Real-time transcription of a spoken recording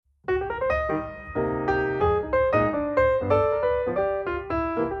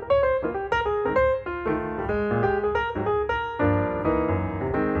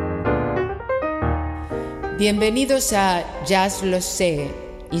Bienvenidos a Jazz Lo Sé,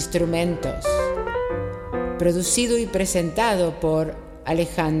 Instrumentos, producido y presentado por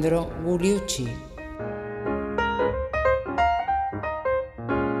Alejandro Gugliucci.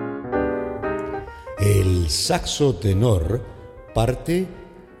 El saxo tenor, parte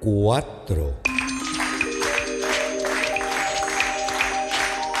 4.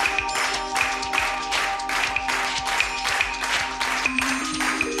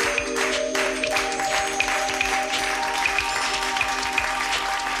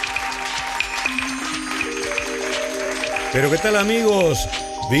 Pero ¿qué tal, amigos?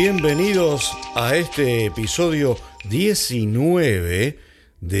 Bienvenidos a este episodio 19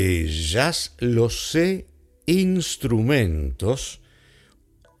 de Jazz Lo Sé, Instrumentos,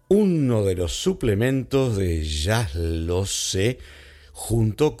 uno de los suplementos de Jazz Lo Sé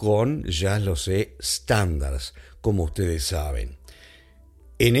junto con Jazz Lo Sé Standards, como ustedes saben.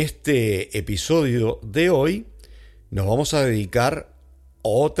 En este episodio de hoy nos vamos a dedicar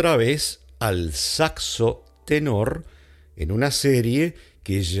otra vez al saxo tenor en una serie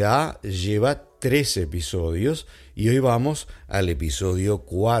que ya lleva 3 episodios y hoy vamos al episodio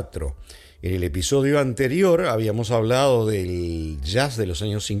 4. En el episodio anterior habíamos hablado del jazz de los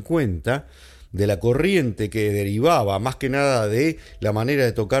años 50, de la corriente que derivaba más que nada de la manera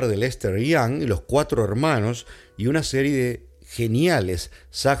de tocar de Lester Young, los 4 hermanos y una serie de geniales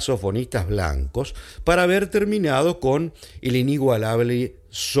saxofonistas blancos, para haber terminado con el inigualable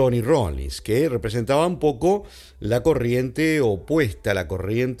Sonny Rollins, que representaba un poco la corriente opuesta, la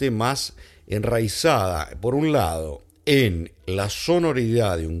corriente más enraizada, por un lado, en la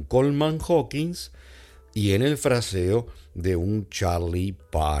sonoridad de un Coleman Hawkins y en el fraseo de un Charlie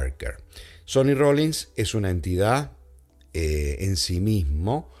Parker. Sonny Rollins es una entidad en sí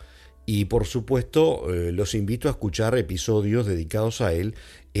mismo, y por supuesto los invito a escuchar episodios dedicados a él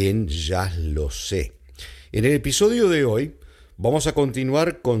en Jazz Lo Sé. En el episodio de hoy vamos a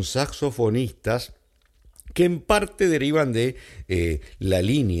continuar con saxofonistas que en parte derivan de la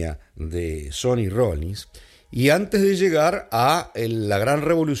línea de Sonny Rollins, y antes de llegar a la gran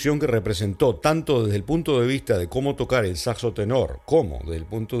revolución que representó tanto desde el punto de vista de cómo tocar el saxo tenor como desde el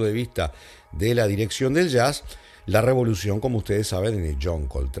punto de vista de la dirección del jazz, la revolución, como ustedes saben, de John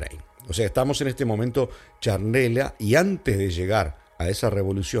Coltrane. O sea, estamos en este momento charnela, y antes de llegar a esa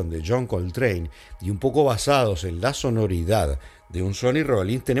revolución de John Coltrane y un poco basados en la sonoridad de un Sonny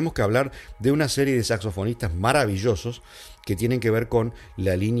Rollins, tenemos que hablar de una serie de saxofonistas maravillosos que tienen que ver con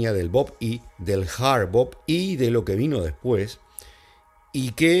la línea del bop y del hard bop y de lo que vino después,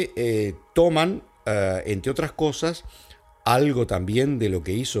 y que toman, entre otras cosas, algo también de lo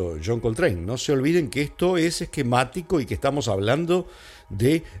que hizo John Coltrane. No se olviden que esto es esquemático y que estamos hablando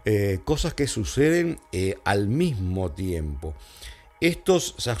de cosas que suceden al mismo tiempo.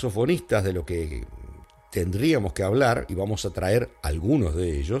 Estos saxofonistas de lo que tendríamos que hablar, y vamos a traer algunos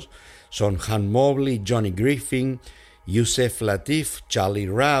de ellos, son Han Mobley, Johnny Griffin, Yusef Lateef, Charlie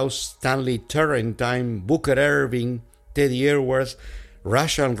Rouse, Stanley Turrentine, Booker Erving, Teddy Edwards,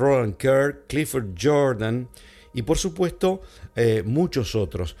 Rashaan Roland Kirk, Clifford Jordan y por supuesto muchos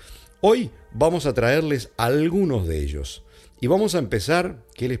otros. Hoy vamos a traerles algunos de ellos y vamos a empezar,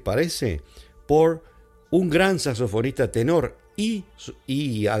 ¿qué les parece?, por un gran saxofonista tenor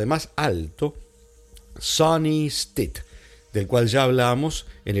y además alto, Sonny Stitt, del cual ya hablamos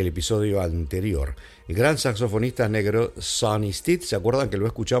en el episodio anterior. El gran saxofonista negro Sonny Stitt, ¿se acuerdan que lo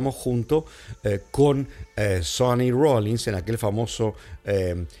escuchamos junto con Sonny Rollins en aquel famoso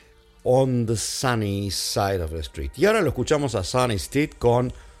On the Sunny Side of the Street? Y ahora lo escuchamos a Sonny Stitt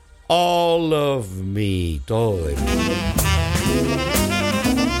con All of Me, todo de mí.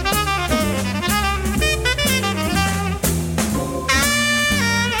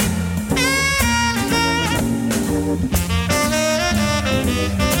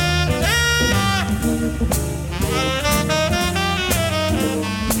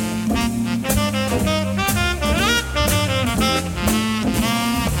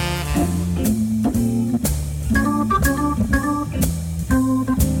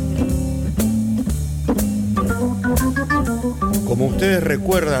 Como ustedes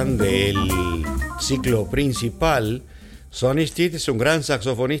recuerdan del ciclo principal, Sonny Stitt es un gran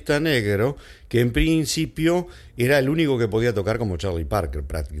saxofonista negro que en principio era el único que podía tocar como Charlie Parker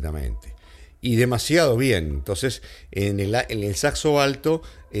prácticamente, y demasiado bien. Entonces en el saxo alto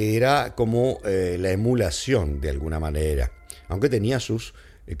era como la emulación de alguna manera, aunque tenía sus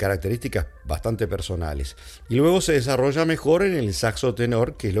características bastante personales. Y luego se desarrolla mejor en el saxo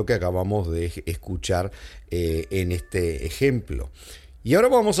tenor, que es lo que acabamos de escuchar en este ejemplo. Y ahora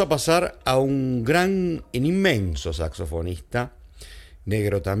vamos a pasar a un gran, inmenso saxofonista,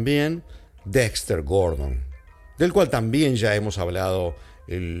 negro también, Dexter Gordon, del cual también ya hemos hablado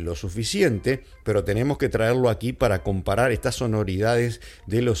lo suficiente, pero tenemos que traerlo aquí para comparar estas sonoridades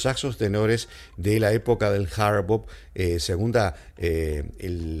de los saxos tenores de la época del hard bop, la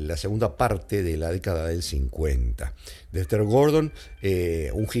segunda parte de la década del 50. Dexter Gordon,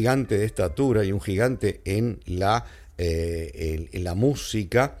 un gigante de estatura y un gigante en la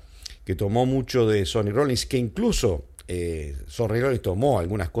música, que tomó mucho de Sonny Rollins, que incluso Sonny Rollins tomó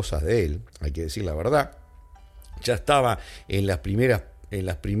algunas cosas de él, hay que decir la verdad. Ya estaba en las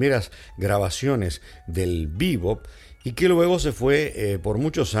primeras grabaciones del bebop, y que luego se fue por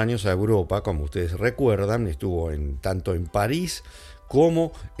muchos años a Europa, como ustedes recuerdan. Estuvo tanto en París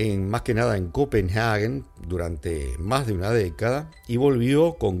como más que nada en Copenhague durante más de una década, y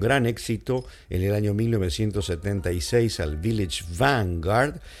volvió con gran éxito en el año 1976 al Village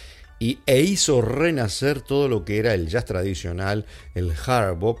Vanguard, e hizo renacer todo lo que era el jazz tradicional, el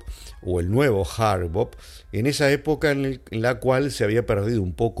hard bop o el nuevo hard bop, en esa época en la cual se había perdido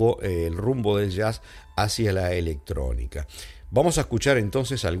un poco el rumbo del jazz hacia la electrónica. Vamos a escuchar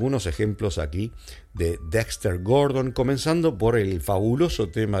entonces algunos ejemplos aquí de Dexter Gordon, comenzando por el fabuloso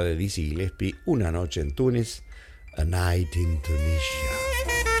tema de Dizzy Gillespie, Una noche en Túnez, A Night in Tunisia.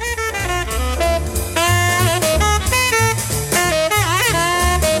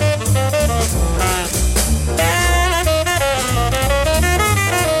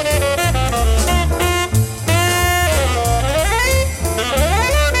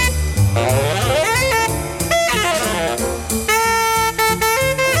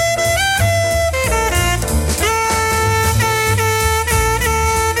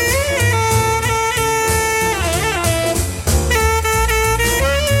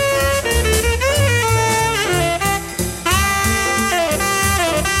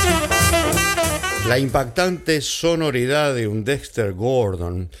 La impactante sonoridad de un Dexter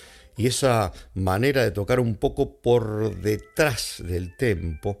Gordon y esa manera de tocar un poco por detrás del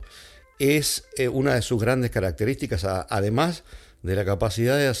tempo es una de sus grandes características, además de la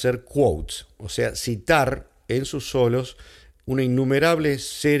capacidad de hacer quotes, o sea, citar en sus solos una innumerable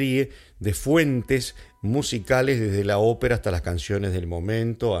serie de fuentes musicales, desde la ópera hasta las canciones del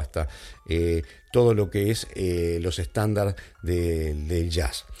momento, hasta todo lo que es los estándares del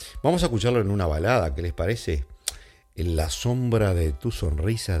jazz. Vamos a escucharlo en una balada, ¿qué les parece? En la sombra de tu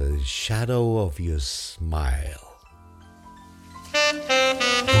sonrisa, The Shadow of Your Smile.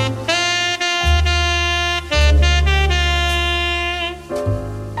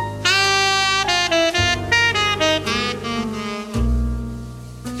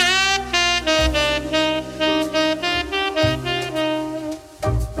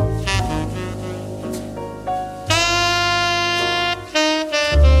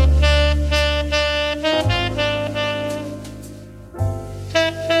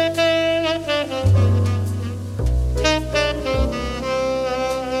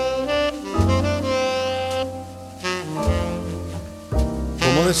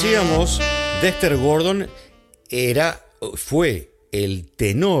 Decíamos, Dexter Gordon fue el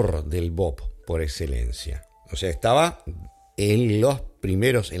tenor del bop por excelencia. O sea, estaba en las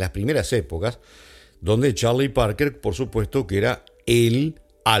primeras épocas, donde Charlie Parker, por supuesto, que era el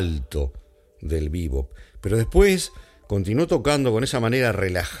alto del bebop. Pero después continuó tocando con esa manera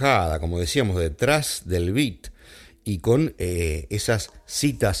relajada, como decíamos, detrás del beat, y con esas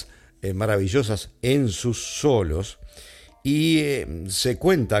citas maravillosas en sus solos. Y se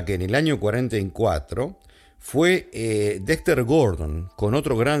cuenta que en el año 44 fue Dexter Gordon con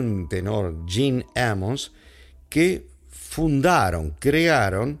otro gran tenor, Gene Ammons, que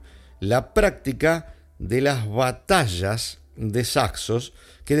crearon la práctica de las batallas de saxos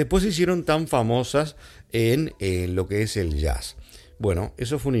que después se hicieron tan famosas en lo que es el jazz. Bueno,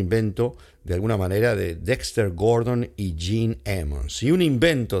 eso fue un invento de alguna manera de Dexter Gordon y Gene Ammons. Y un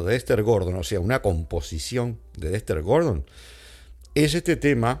invento de Dexter Gordon, o sea, una composición de Dexter Gordon, es este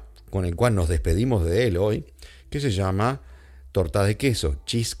tema con el cual nos despedimos de él hoy, que se llama Torta de Queso,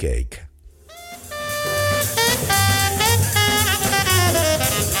 Cheesecake.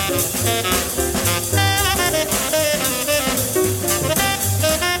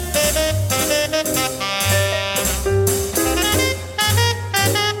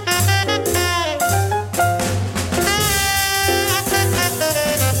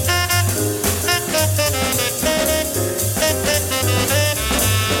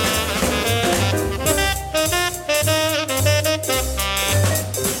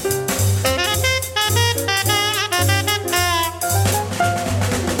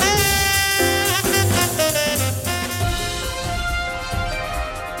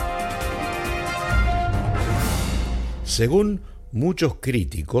 Según muchos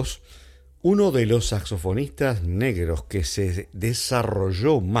críticos, uno de los saxofonistas negros que se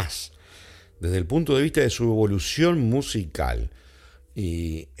desarrolló más desde el punto de vista de su evolución musical.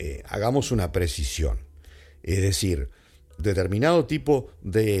 Y hagamos una precisión, es decir, determinado tipo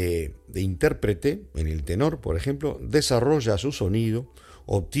de intérprete, en el tenor, por ejemplo, desarrolla su sonido,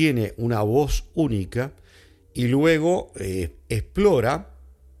 obtiene una voz única y luego explora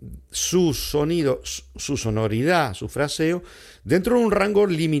su sonido, su sonoridad, su fraseo, dentro de un rango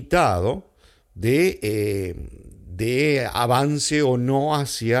limitado de avance o no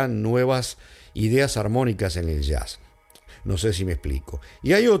hacia nuevas ideas armónicas en el jazz. No sé si me explico.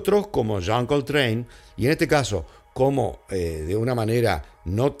 Y hay otros como John Coltrane, y en este caso como de una manera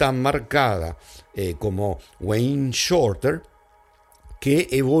no tan marcada como Wayne Shorter, que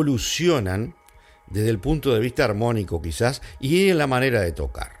evolucionan desde el punto de vista armónico quizás y en la manera de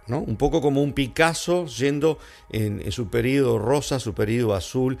tocar, ¿no? Un poco como un Picasso yendo en su periodo rosa, su periodo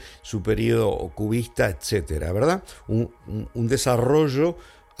azul, su periodo cubista, etcétera, ¿verdad? Un desarrollo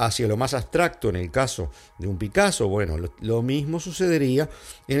hacia lo más abstracto en el caso de un Picasso. Bueno, lo mismo sucedería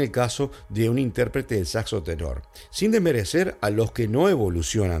en el caso de un intérprete del saxo tenor, sin desmerecer a los que no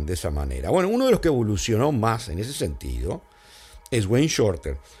evolucionan de esa manera. Bueno, uno de los que evolucionó más en ese sentido es Wayne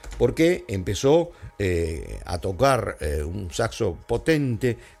Shorter, porque empezó a tocar un saxo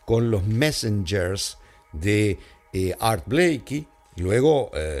potente con los Messengers de Art Blakey.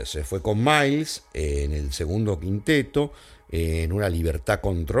 Luego se fue con Miles en el segundo quinteto, en una libertad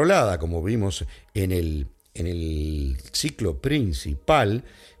controlada, como vimos en el ciclo principal.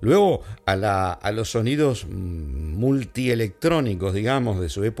 Luego a los sonidos multielectrónicos, digamos, de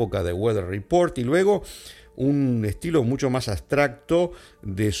su época de Weather Report, y luego un estilo mucho más abstracto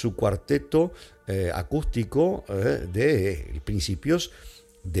de su cuarteto acústico de principios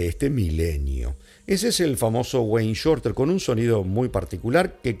de este milenio. Ese es el famoso Wayne Shorter, con un sonido muy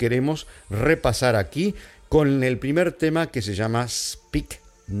particular que queremos repasar aquí con el primer tema, que se llama Speak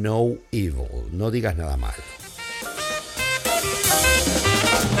No Evil, no digas nada mal.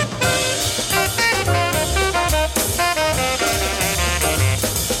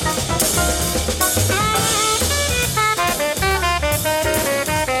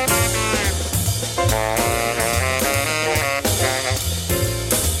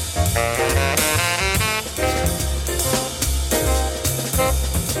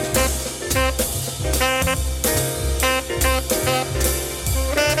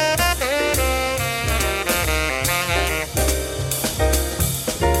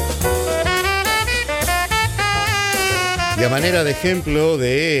 Y a manera de ejemplo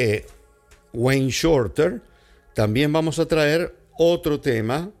de Wayne Shorter, también vamos a traer otro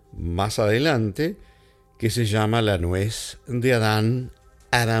tema más adelante que se llama La nuez de Adán,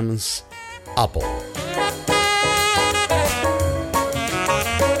 Adam's Apple.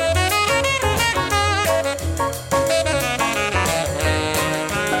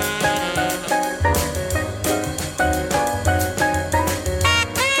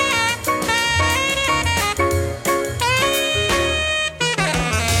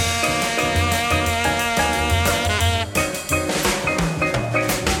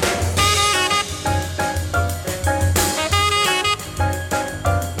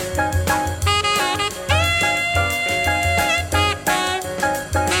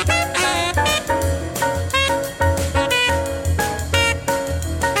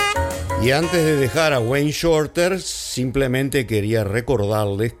 Y antes de dejar a Wayne Shorter, simplemente quería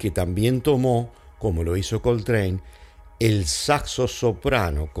recordarles que también tomó, como lo hizo Coltrane, el saxo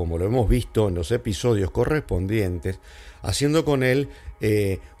soprano, como lo hemos visto en los episodios correspondientes, haciendo con él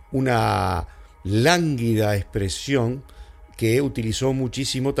una lánguida expresión que utilizó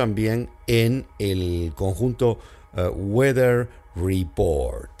muchísimo también en el conjunto Weather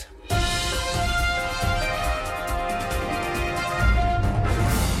Report.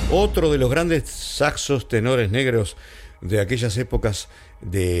 Otro de los grandes saxos tenores negros de aquellas épocas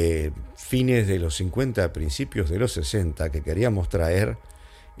de fines de los 50, principios de los 60, que queríamos traer,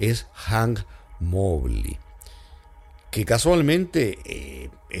 es Hank Mobley, que casualmente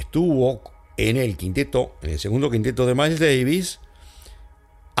estuvo en el segundo quinteto de Miles Davis,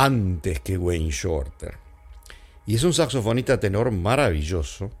 antes que Wayne Shorter. Y es un saxofonista tenor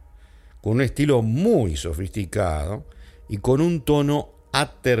maravilloso, con un estilo muy sofisticado y con un tono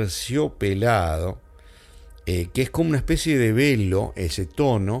aterciopelado, que es como una especie de velo, ese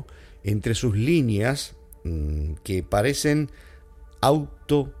tono, entre sus líneas que parecen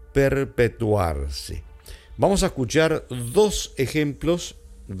autoperpetuarse. Vamos a escuchar dos ejemplos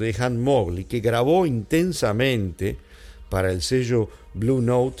de Hank Mobley, que grabó intensamente para el sello Blue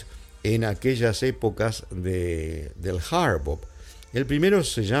Note en aquellas épocas del hard bop. El primero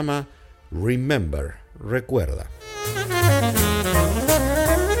se llama Remember, recuerda.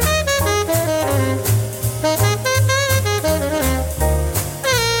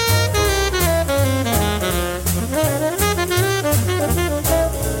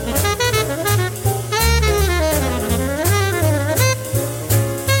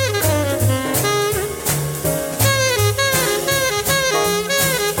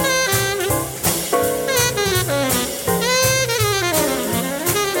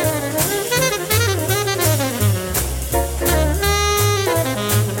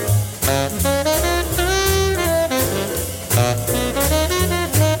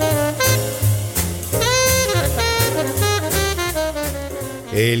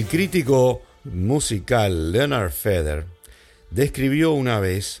 El crítico musical Leonard Feather describió una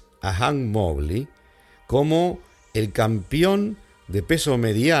vez a Hank Mobley como el campeón de peso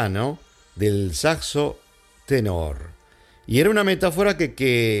mediano del saxo tenor. Y era una metáfora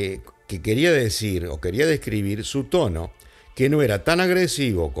que quería decir o quería describir su tono, que no era tan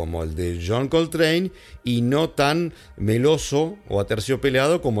agresivo como el de John Coltrane y no tan meloso o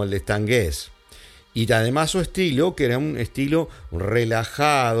aterciopelado como el de Stan Getz. Y además su estilo, que era un estilo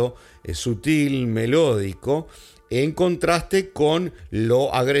relajado, sutil, melódico, en contraste con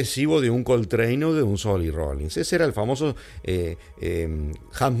lo agresivo de un Coltrane o de un Sonny Rollins. Ese era el famoso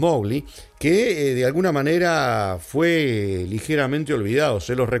Hank Mobley, que de alguna manera fue ligeramente olvidado.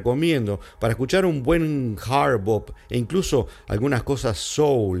 Se los recomiendo para escuchar un buen hard bop e incluso algunas cosas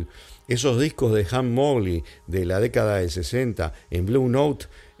soul. Esos discos de Hank Mobley de la década del 60 en Blue Note,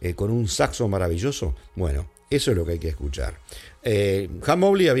 con un saxo maravilloso. Bueno, eso es lo que hay que escuchar. Hank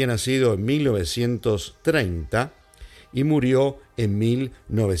Mobley había nacido en 1930 y murió en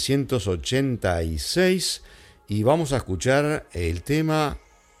 1986. Y vamos a escuchar el tema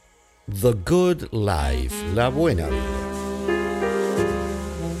The Good Life, la buena vida.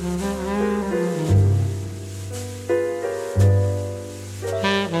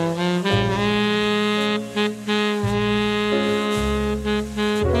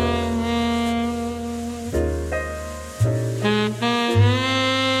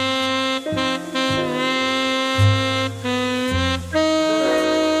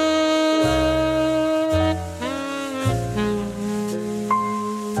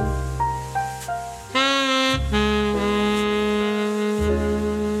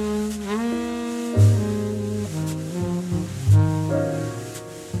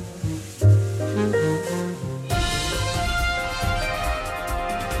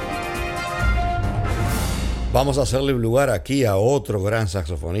 Vamos a hacerle lugar aquí a otro gran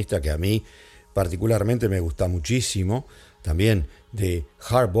saxofonista que a mí particularmente me gusta muchísimo, también de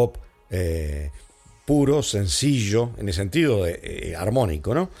hard bop puro, sencillo, en el sentido de,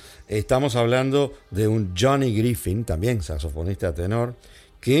 armónico, ¿no? Estamos hablando de un Johnny Griffin, también saxofonista tenor,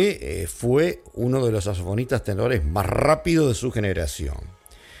 que fue uno de los saxofonistas tenores más rápidos de su generación,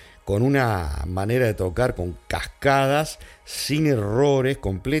 con una manera de tocar con cascadas, sin errores,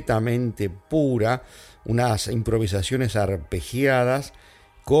 completamente pura, unas improvisaciones arpegiadas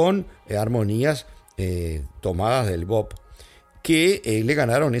con armonías tomadas del bop, que le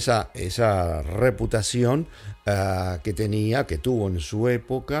ganaron esa reputación que tuvo en su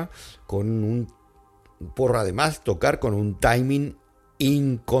época, por además tocar con un timing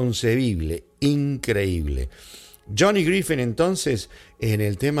inconcebible, increíble. Johnny Griffin entonces en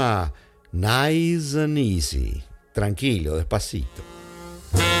el tema Nice and Easy, tranquilo, despacito.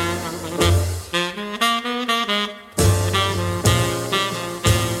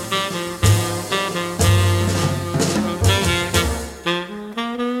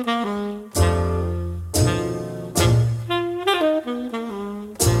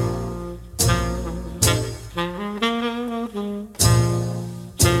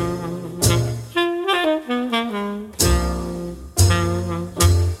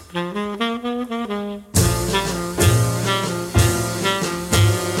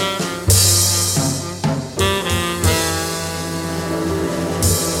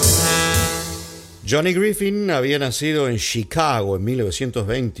 Johnny Griffin había nacido en Chicago en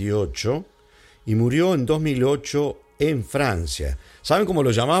 1928 y murió en 2008 en Francia. ¿Saben cómo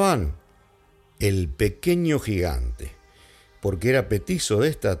lo llamaban? El pequeño gigante, porque era petizo de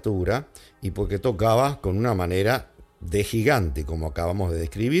estatura y porque tocaba con una manera de gigante, como acabamos de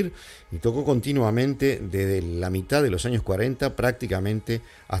describir, y tocó continuamente desde la mitad de los años 40 prácticamente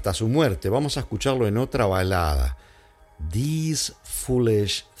hasta su muerte. Vamos a escucharlo en otra balada, These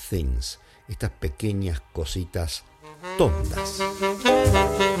Foolish Things, estas pequeñas cositas tontas.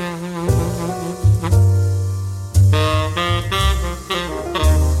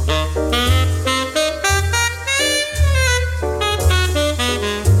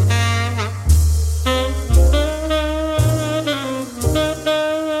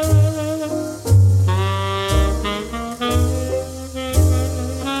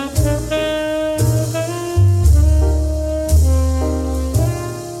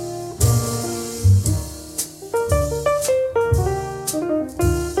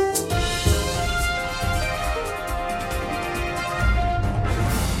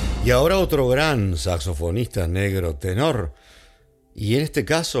 Y ahora otro gran saxofonista negro tenor, y en este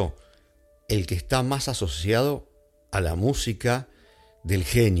caso el que está más asociado a la música del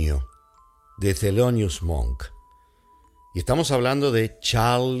genio de Thelonious Monk. Y estamos hablando de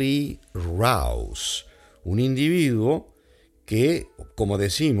Charlie Rouse, un individuo que, como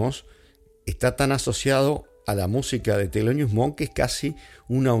decimos, está tan asociado a la música de Thelonious Monk que es casi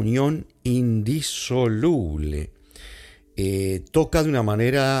una unión indisoluble. Toca de una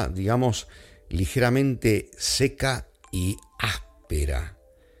manera, digamos, ligeramente seca y áspera,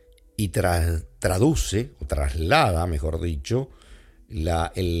 y traduce, o traslada, mejor dicho,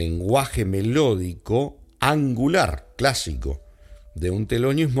 el lenguaje melódico angular, clásico, de un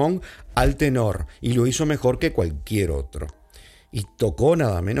Thelonious Monk al tenor, y lo hizo mejor que cualquier otro. Y tocó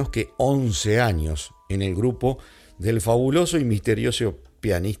nada menos que 11 años en el grupo del fabuloso y misterioso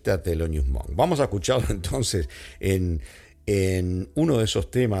pianista Thelonious Monk. Vamos a escucharlo entonces en uno de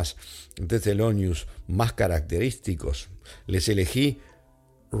esos temas de Thelonious más característicos. Les elegí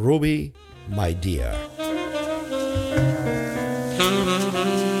Ruby, My Dear.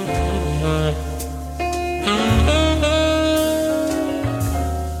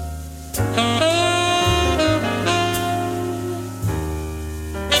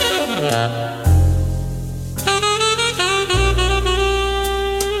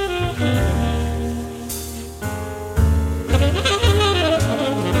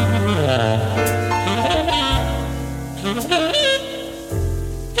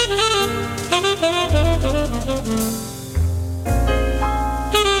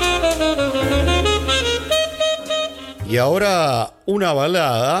 Y ahora una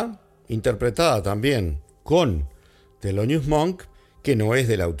balada interpretada también con Thelonious Monk, que no es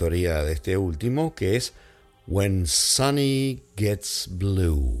de la autoría de este último, que es When Sunny Gets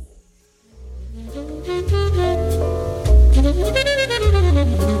Blue.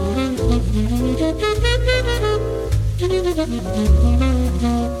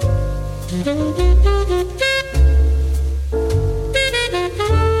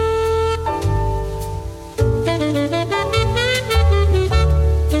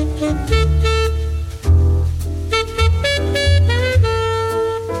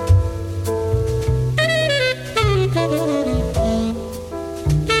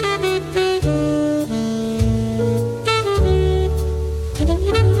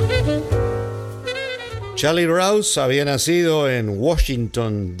 Charlie Rouse había nacido en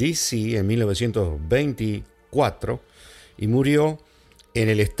Washington, D.C. en 1924 y murió en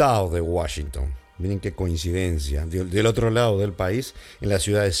el estado de Washington. Miren qué coincidencia, del otro lado del país, en la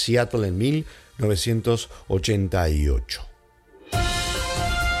ciudad de Seattle en 1988.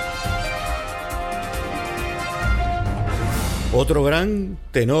 Otro gran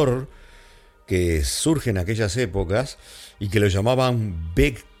tenor que surge en aquellas épocas y que lo llamaban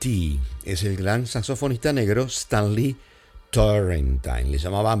Big T es el gran saxofonista negro Stanley Turrentine. Le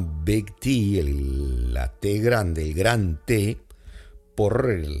llamaban Big T, la T grande, el gran T, por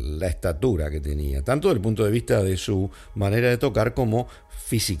la estatura que tenía, tanto desde el punto de vista de su manera de tocar como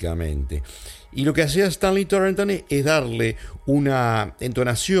físicamente. Y lo que hacía Stanley Turrentine es darle una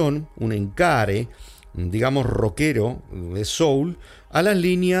entonación, un encare, digamos rockero, de soul, a las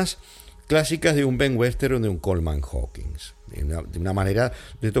líneas clásicas de un Ben Webster o de un Coleman Hawkins. De una manera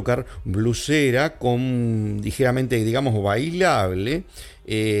de tocar bluesera, ligeramente, digamos, bailable,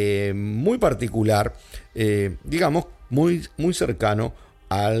 muy particular, digamos, muy, muy cercano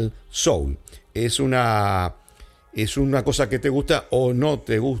al soul. Es una cosa que te gusta o no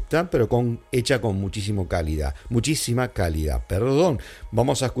te gusta, pero hecha con muchísima calidad.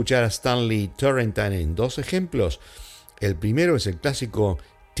 Vamos a escuchar a Stanley Turrentine en dos ejemplos. El primero es el clásico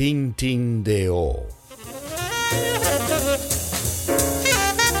Ting Ting Deo.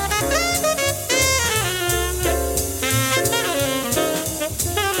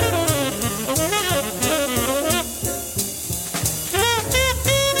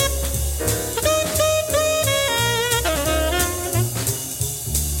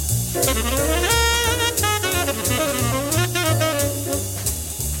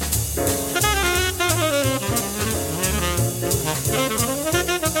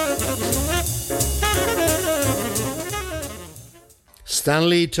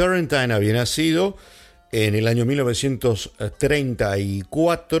 Stanley Turrentine había nacido en el año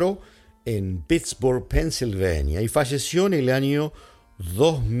 1934 en Pittsburgh, Pensilvania, y falleció en el año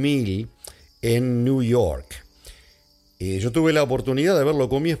 2000 en New York. Yo tuve la oportunidad de verlo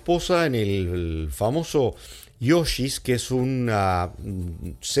con mi esposa en el famoso Yoshi's, que es un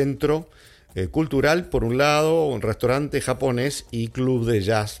centro cultural, por un lado, un restaurante japonés y club de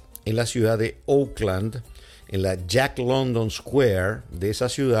jazz en la ciudad de Oakland, en la Jack London Square de esa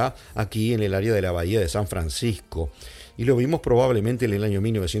ciudad, aquí en el área de la Bahía de San Francisco. Y lo vimos probablemente en el año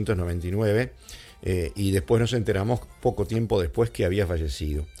 1999 y después nos enteramos poco tiempo después que había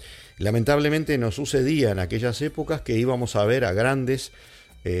fallecido. Lamentablemente nos sucedía en aquellas épocas que íbamos a ver a grandes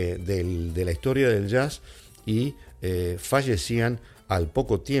de la historia del jazz y fallecían al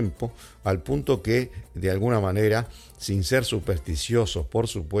poco tiempo, al punto que de alguna manera, sin ser supersticiosos por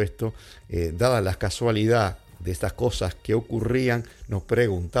supuesto, dadas las casualidades de estas cosas que ocurrían, nos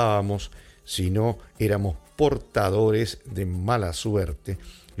preguntábamos si no éramos portadores de mala suerte,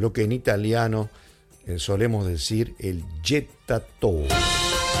 lo que en italiano solemos decir el jettatore.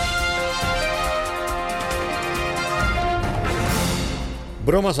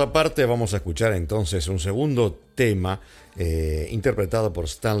 Bromas aparte, vamos a escuchar entonces un segundo tema interpretado por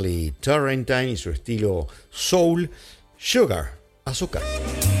Stanley Turrentine y su estilo soul, Sugar, azúcar.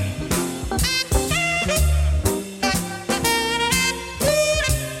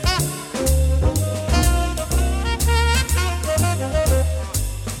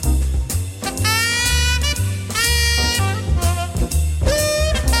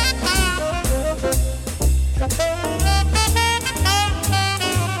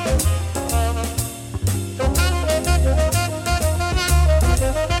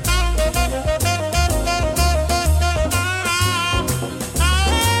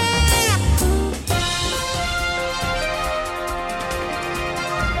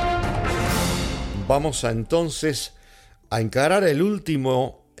 Vamos entonces a encarar el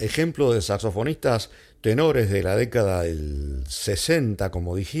último ejemplo de saxofonistas tenores de la década del 60,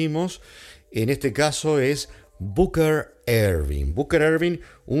 como dijimos. En este caso es Booker Ervin. Booker Ervin,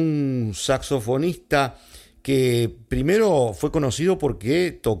 un saxofonista que primero fue conocido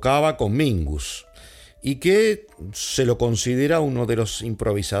porque tocaba con Mingus y que se lo considera uno de los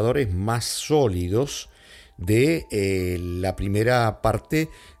improvisadores más sólidos de la primera parte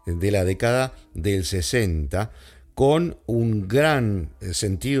de la década del 60, con un gran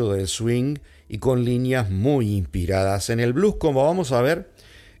sentido del swing y con líneas muy inspiradas en el blues, como vamos a ver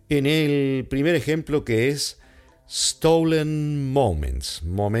en el primer ejemplo, que es Stolen Moments,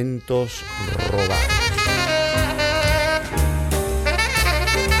 momentos robados.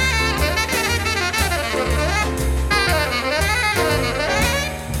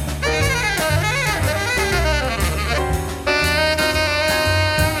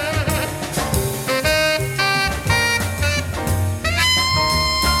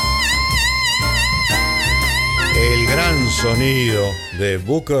 Sonido de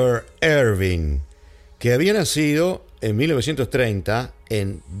Booker Ervin, que había nacido en 1930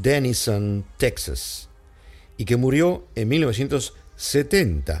 en Denison, Texas, y que murió en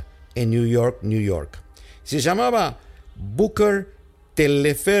 1970 en New York, New York. Se llamaba Booker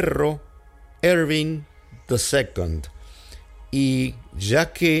Teleferro Ervin II, y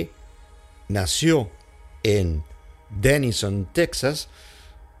ya que nació en Denison, Texas,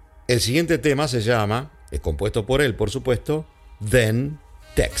 el siguiente tema se llama, es compuesto por él, por supuesto, Then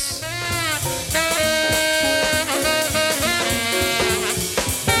Tex.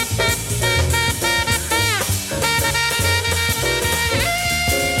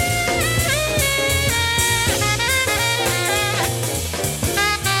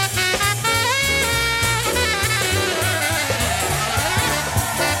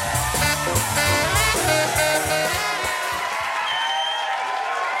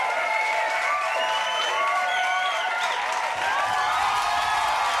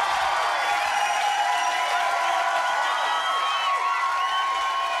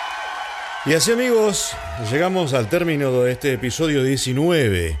 Y así, amigos, llegamos al término de este episodio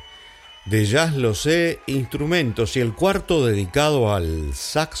 19 de Jazz Lo Sé Instrumentos, y el cuarto dedicado al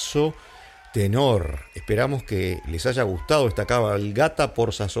saxo tenor. Esperamos que les haya gustado esta cabalgata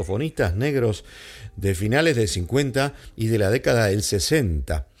por saxofonistas negros de finales del 50 y de la década del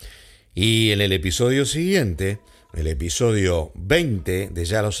 60. Y en el episodio siguiente, el episodio 20 de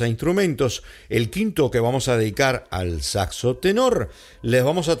Ya Lo Sé Instrumentos, el quinto que vamos a dedicar al saxo tenor, les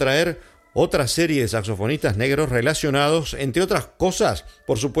vamos a traer otra serie de saxofonistas negros relacionados, entre otras cosas,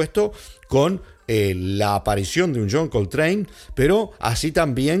 por supuesto, con la aparición de un John Coltrane, pero así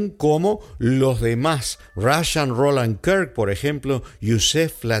también como los demás, Russian Roland Kirk, por ejemplo,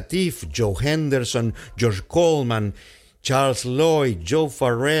 Yusef Lateef, Joe Henderson, George Coleman, Charles Lloyd, Joe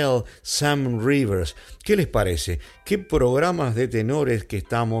Farrell, Sam Rivers. ¿Qué les parece? ¿Qué programas de tenores que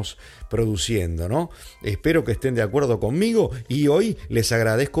estamos produciendo, no? Espero que estén de acuerdo conmigo y hoy les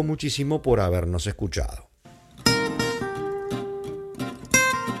agradezco muchísimo por habernos escuchado.